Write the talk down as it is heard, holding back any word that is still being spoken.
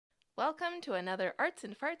Welcome to another Arts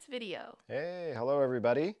and Farts video. Hey, hello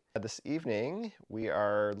everybody. This evening we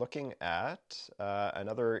are looking at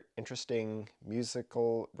another interesting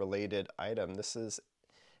musical related item. This is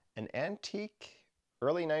an antique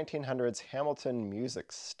early 1900s Hamilton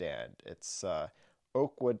music stand. It's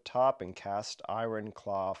oak wood top and cast iron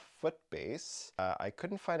claw foot base. I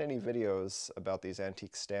couldn't find any videos about these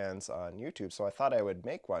antique stands on YouTube, so I thought I would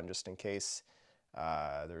make one just in case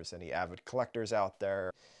there's any avid collectors out there.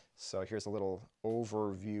 So here's a little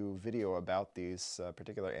overview video about these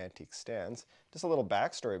particular antique stands. Just a little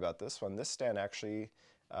backstory about this one. This stand actually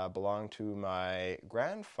belonged to my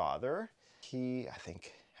grandfather. He, I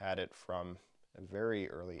think, had it from a very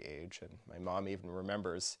early age, and my mom even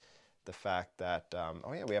remembers the fact that,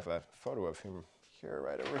 oh yeah, we have a photo of him here,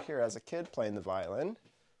 right over here, as a kid playing the violin.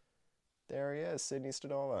 There he is, Sidney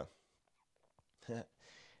Stadola.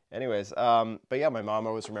 Anyways, but yeah, my mom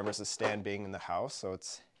always remembers the stand being in the house, so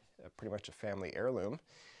it's pretty much a family heirloom.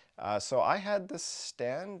 So I had this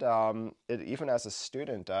stand, even as a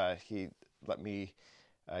student, he let me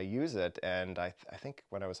use it, and I think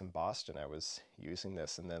when I was in Boston I was using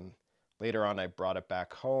this, and then later on I brought it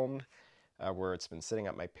back home where it's been sitting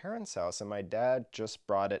at my parents' house, and my dad just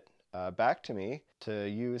brought it back to me to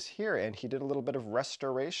use here, and he did a little bit of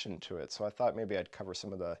restoration to it, so I thought maybe I'd cover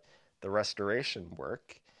some of the restoration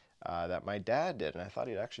work that my dad did, and I thought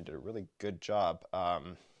he actually did a really good job.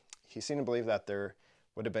 He seemed to believe that there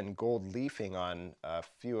would have been gold leafing on a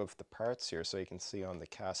few of the parts here, so you can see on the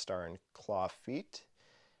cast iron claw feet.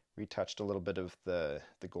 Retouched a little bit of the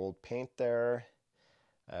gold paint there.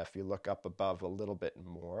 If you look up above a little bit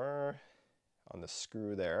more on the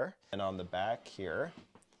screw there, and on the back here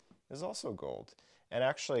is also gold. And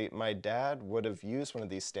actually, my dad would have used one of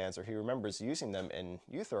these stands, or he remembers using them in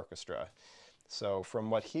youth orchestra. So from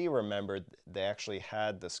what he remembered, they actually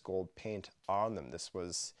had this gold paint on them. This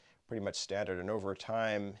was pretty much standard, and over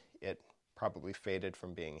time it probably faded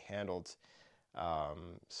from being handled.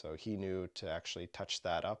 So he knew to actually touch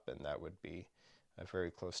that up, and that would be very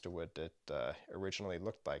close to what it originally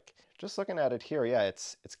looked like. Just looking at it here, yeah,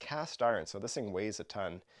 it's cast iron, so this thing weighs a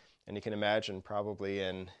ton, and you can imagine probably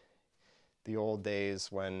in the old days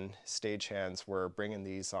when stagehands were bringing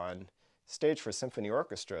these on stage for symphony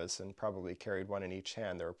orchestras and probably carried one in each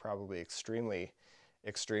hand, they were probably extremely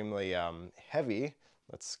heavy.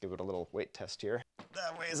 Let's give it a little weight test here.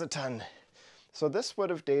 That weighs a ton. So this would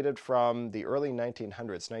have dated from the early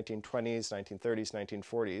 1900s, 1920s,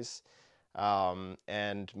 1930s, 1940s,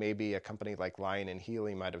 and maybe a company like Lyon and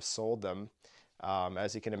Healy might have sold them.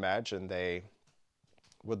 As you can imagine, they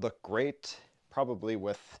would look great probably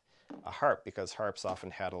with a harp, because harps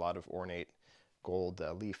often had a lot of ornate gold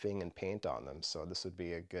leafing and paint on them, so this would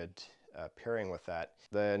be a good pairing with that.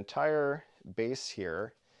 The entire base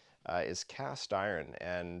here is cast iron,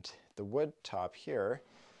 and the wood top here,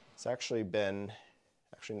 it's actually been,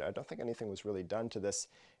 I don't think anything was really done to this,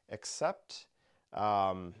 except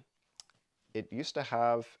it used to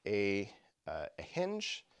have a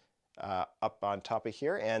hinge up on top of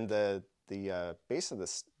here, and the base of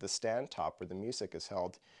the stand top where the music is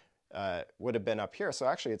held would have been up here. So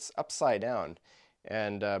actually it's upside down,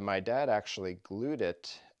 and my dad actually glued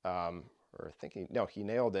it, he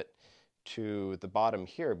nailed it to the bottom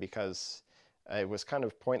here, because it was kind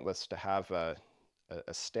of pointless to have a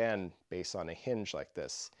stand base on a hinge like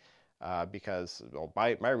this, because, well,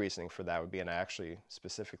 my reasoning for that would be, and I actually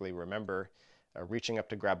specifically remember reaching up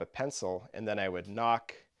to grab a pencil, and then I would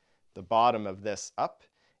knock the bottom of this up,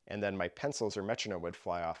 and then my pencils or metronome would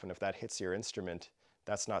fly off, and if that hits your instrument,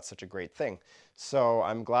 that's not such a great thing. So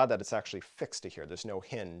I'm glad that it's actually fixed to here. There's no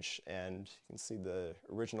hinge, and you can see the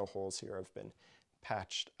original holes here have been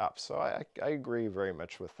patched up. So I agree very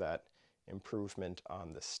much with that improvement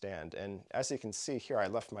on the stand. And as you can see here, I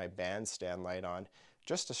left my bandstand light on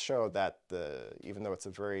just to show that even though it's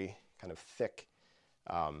a very kind of thick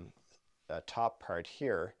top part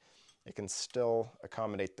here, it can still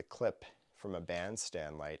accommodate the clip from a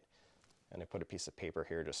bandstand light. And I put a piece of paper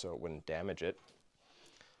here just so it wouldn't damage it.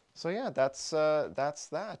 So yeah, that's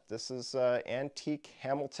that. This is Antique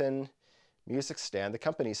Hamilton Music Stand. The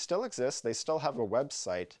company still exists. They still have a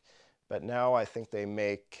website, but now I think they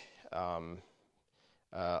make a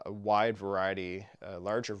wide variety, a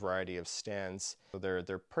larger variety of stands. So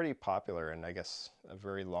they're pretty popular, and I guess a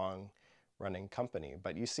very long-running company.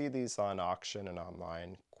 But you see these on auction and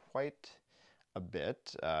online quite a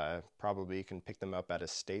bit. Probably you can pick them up at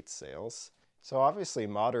estate sales. So obviously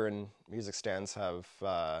modern music stands have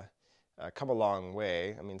come a long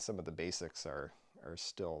way. I mean, some of the basics are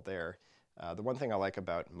still there. The one thing I like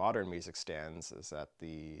about modern music stands is that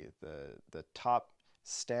the top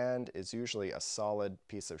stand is usually a solid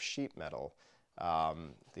piece of sheet metal.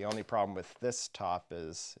 The only problem with this top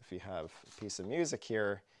is if you have a piece of music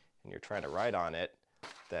here and you're trying to write on it,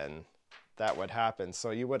 then that would happen.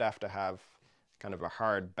 So you would have to have kind of a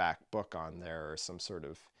hard back book on there or some sort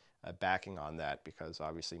of backing on that, because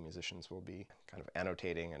obviously musicians will be kind of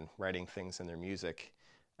annotating and writing things in their music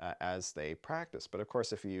as they practice. But of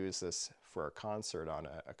course, if you use this for a concert on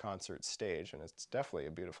a concert stage, and it's definitely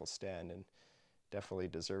a beautiful stand and definitely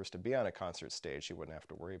deserves to be on a concert stage, you wouldn't have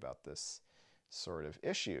to worry about this sort of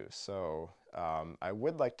issue. So I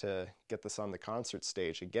would like to get this on the concert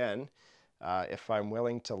stage again. If I'm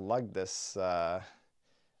willing to lug this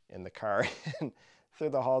in the car through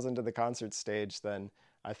the halls into the concert stage, then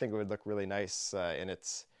I think it would look really nice in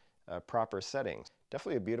its proper setting.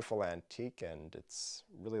 Definitely a beautiful antique, and it's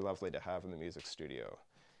really lovely to have in the music studio.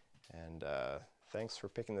 And thanks for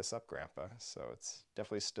picking this up, Grandpa. So it's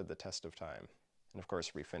definitely stood the test of time. And of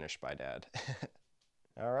course, refinished by Dad.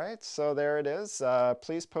 All right, so there it is.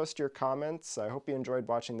 Please post your comments. I hope you enjoyed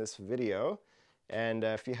watching this video. And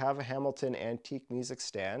if you have a Hamilton antique music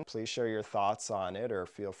stand, please share your thoughts on it, or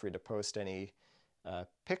feel free to post any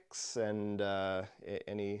pics and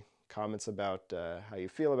any comments about how you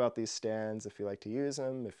feel about these stands, if you like to use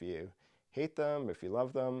them, if you hate them, if you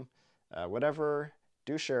love them, whatever.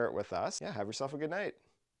 Do share it with us. Yeah, have yourself a good night.